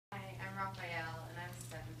Rafael, and I'm a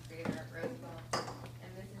 7th grader at Roseville,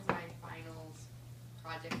 and this is my finals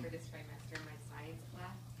project for this trimester in my science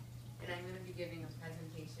class, and I'm going to be giving a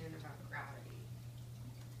presentation about gravity.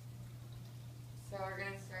 So we're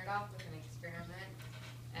going to start off with an experiment,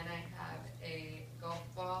 and I have a golf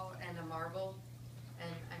ball and a marble,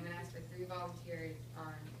 and I'm going to ask for 3 volunteers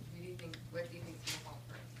on what do you think is going to fall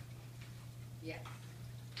first? Yes.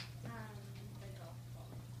 The golf ball.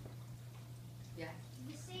 Yes.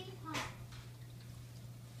 The same height.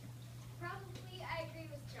 Probably, I agree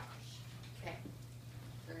with Josh. Okay.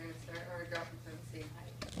 So we're going to start or drop them from the same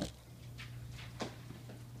height.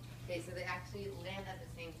 Okay, so they actually land at the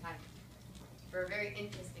same time for a very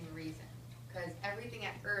interesting reason. Because everything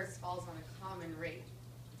at Earth falls on a common rate.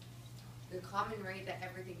 The common rate that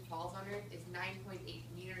everything falls on Earth is 9.8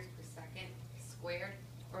 meters per second squared,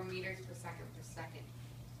 or meters per second,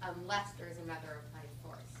 unless there's another applied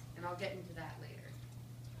force. And I'll get into that later.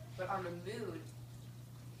 But on the moon,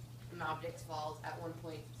 an object falls at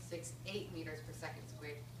 1.68 meters per second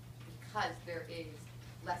squared because there is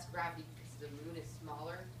less gravity because the moon is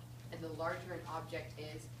smaller, and the larger an object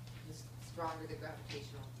is, the stronger the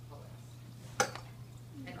gravitational pull is.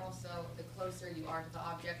 And also, the closer you are to the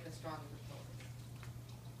object, the stronger the pull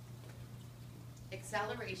is.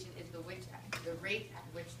 Acceleration is the rate at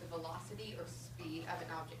which the velocity or speed of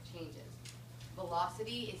an object changes.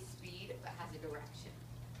 Velocity is speed but has a direction.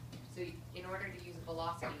 So in order to use a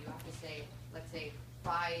velocity, you have to say, let's say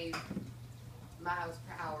 5 miles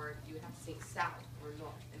per hour, you would have to say south or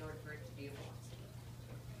north in order for it to be a velocity.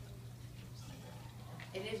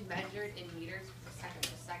 It is measured in meters per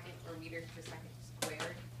second or meters per second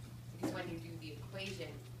squared, because when you do the equation,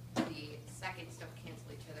 the seconds don't cancel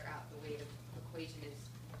each other out. The way the equation is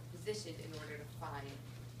positioned in order to find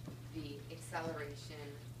the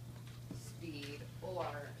acceleration, speed, or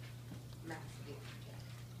mass of the object.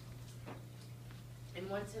 And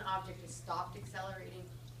once an object has stopped accelerating,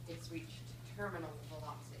 it's reached terminal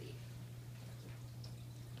velocity.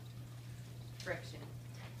 Friction.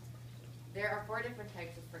 There are 4 different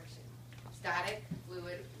types of friction: static,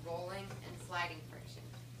 fluid, rolling, and sliding friction.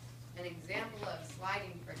 An example of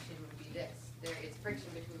sliding friction would be this. There is friction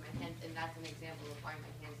between my hands, and that's an example of why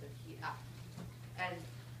my hands would heat up. And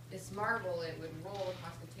this marble, it would roll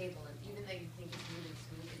across the table, and even though you think it's moving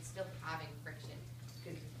smooth, it's still having friction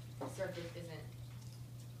because the surface isn't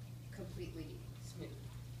completely smooth.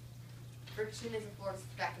 Friction is a force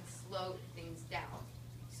that can slow things down.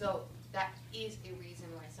 So that is a reason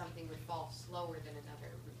why something would fall slower than another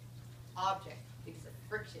object, because of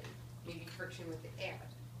friction, maybe friction with the air.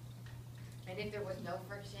 And if there was no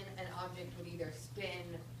friction, an object would either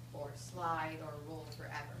spin or slide or roll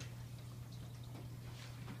forever.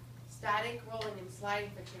 Static, rolling, and sliding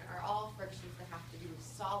friction are all frictions that have to do with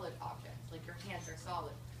solid objects, like your hands are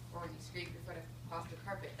solid, or when you scrape your foot across the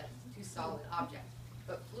carpet, that's 2 solid objects.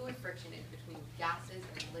 But fluid friction is between gases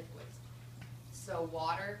and liquids. So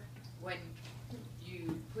water, when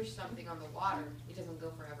you push something on the water, it doesn't go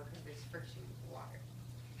forever because there's friction with the water.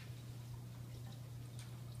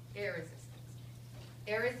 Air resistance.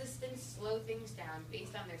 Air resistance slow things down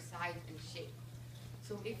based on their size and shape.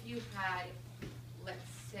 So if you had,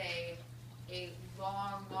 let's say, a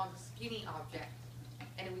long, skinny object,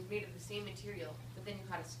 and it was made of the same material, but then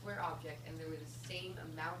you had a square object and there was the same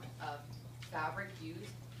amount of fabric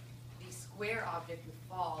used, the square object would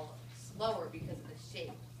fall slower because of the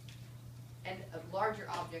shape. And a larger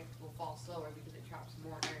object will fall slower because it traps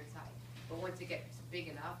more air inside. But once it gets big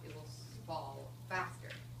enough, it will fall faster.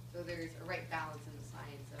 So there's a right balance in the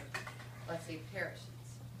science of, let's say, parachutes.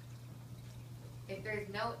 If there's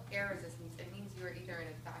no air resistance, it means you are either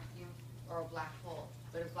in a vacuum or a black hole.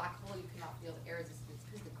 But a black hole, you cannot feel the air resistance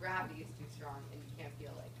because the gravity is too strong, and you can't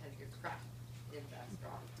feel it because you're crushed in that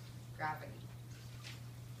strong gravity.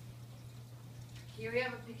 Here we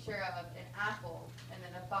have a picture of an apple and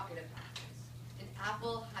then a bucket of apples. An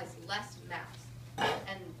apple has less mass,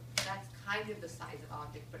 and that's kind of the size of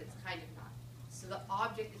object, but it's kind of not. So the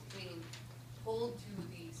object is being pulled to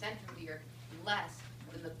the center of the earth less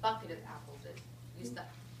than the bucket of apples is, because the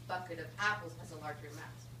bucket of apples has a larger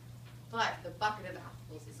mass. But the bucket of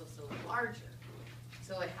apples is also larger,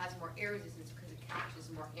 so it has more air resistance because it catches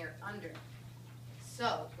more air under.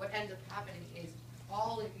 So what ends up happening is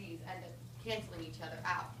all of these end up canceling each other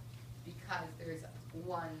out because there's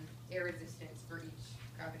one air resistance for each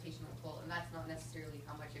gravitational pull, and that's not necessarily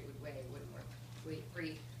how much it would weigh. It wouldn't weigh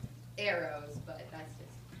 3 arrows, but that's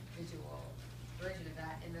just visual version of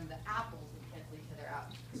that. And then the apples would cancel each other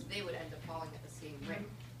out, so they would end up falling at the same rate.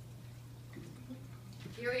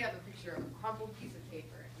 Here we have a picture of a crumpled piece of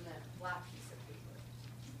paper and then a flat piece of paper.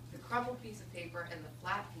 The crumpled piece of paper and the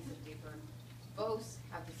flat piece of paper both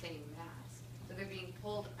have the same mass. So they're being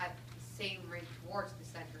pulled at the same rate towards the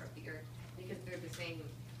center of the earth because they're the same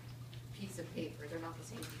piece of paper. They're not the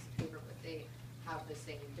same piece of paper, but they have the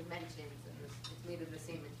same dimensions and it's made of the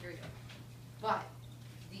same material. But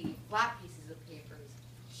the flat pieces of paper's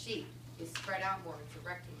shape is spread out more. It's a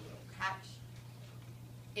rectangle. It'll catch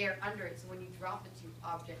air under it. So when you drop the two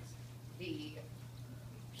objects, the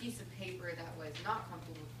piece of paper that was not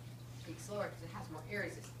comfortable takes slower because it has more air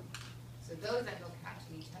resistance. So those end up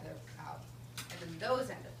catching each other out, and then those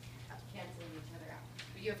end up canceling each other out.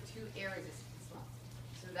 But you have two air resistance slots.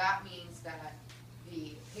 So that means that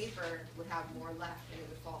the paper would have more left and it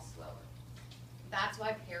would fall slower. That's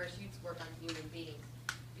why parachutes work on human beings,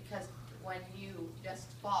 because when you just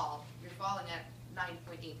fall, you're falling at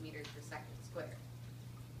 9.8 meters per second squared.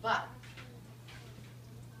 But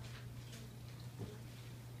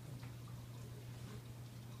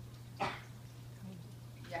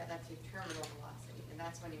yeah, that's your terminal velocity, and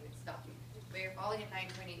that's when you would stop. But you're falling at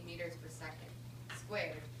 9.8 meters per second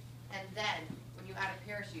squared, and then when you add a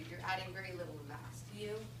parachute, you're adding very little mass to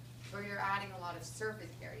you, or you're adding a lot of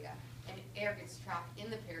surface area, and air gets trapped in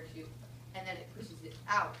the parachute, and then it pushes it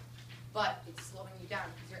out, but it's slowing you down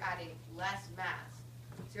because you're adding less mass.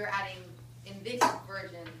 So you're adding, in this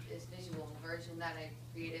version, this visual version that I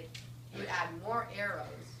created, you would add more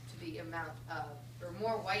arrows to the amount of, or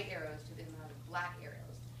more white arrows to the amount of black arrows,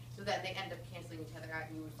 so that they end up canceling each other out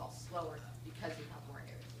and you would fall slower because you have more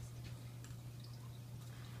air resistance.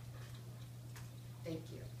 Thank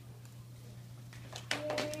you.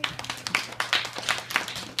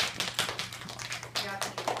 Do you have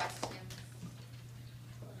any questions?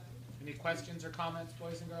 Any questions or comments,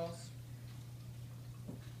 boys and girls?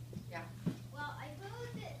 Yeah. Well, I know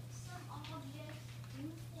that some objects do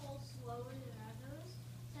fall slower than others,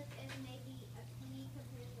 such as maybe a penny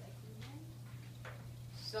compared to a human.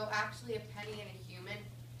 So actually a penny and a human,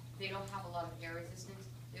 they don't have a lot of air resistance.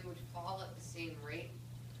 They would fall at the same rate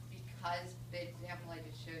because the example I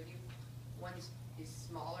just showed you, one is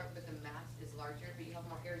smaller but the mass is larger, but you have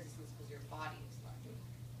more air resistance because your body is larger.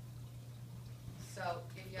 So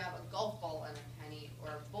if you have a golf ball and a penny or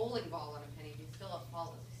a bowling ball and a penny, they still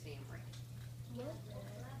fall at the same rate. Pretty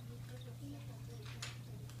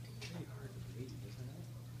hard to read, isn't it?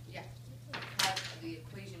 Yeah, because the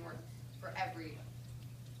equation works for every,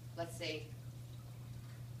 let's say,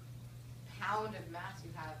 pound of mass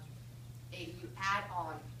you have, you add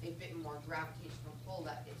on a bit more gravitational pull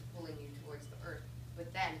that is pulling you towards the earth.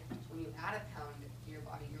 But then, when you add a pound to your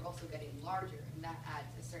body, you're also getting larger, and that adds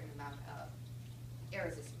a certain amount of air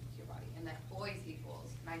resistance to your body, and that always equals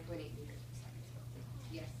 9.8 meters per second.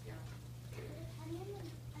 Yes, yeah. The penny and the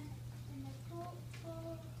nickel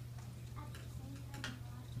fall at the same time.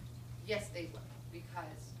 Yes, they will,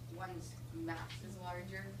 because one's mass is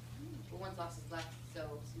larger, but one's mass is less,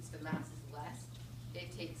 so since the mass is less, it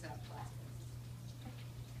takes up less.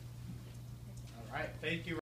 All right, thank you.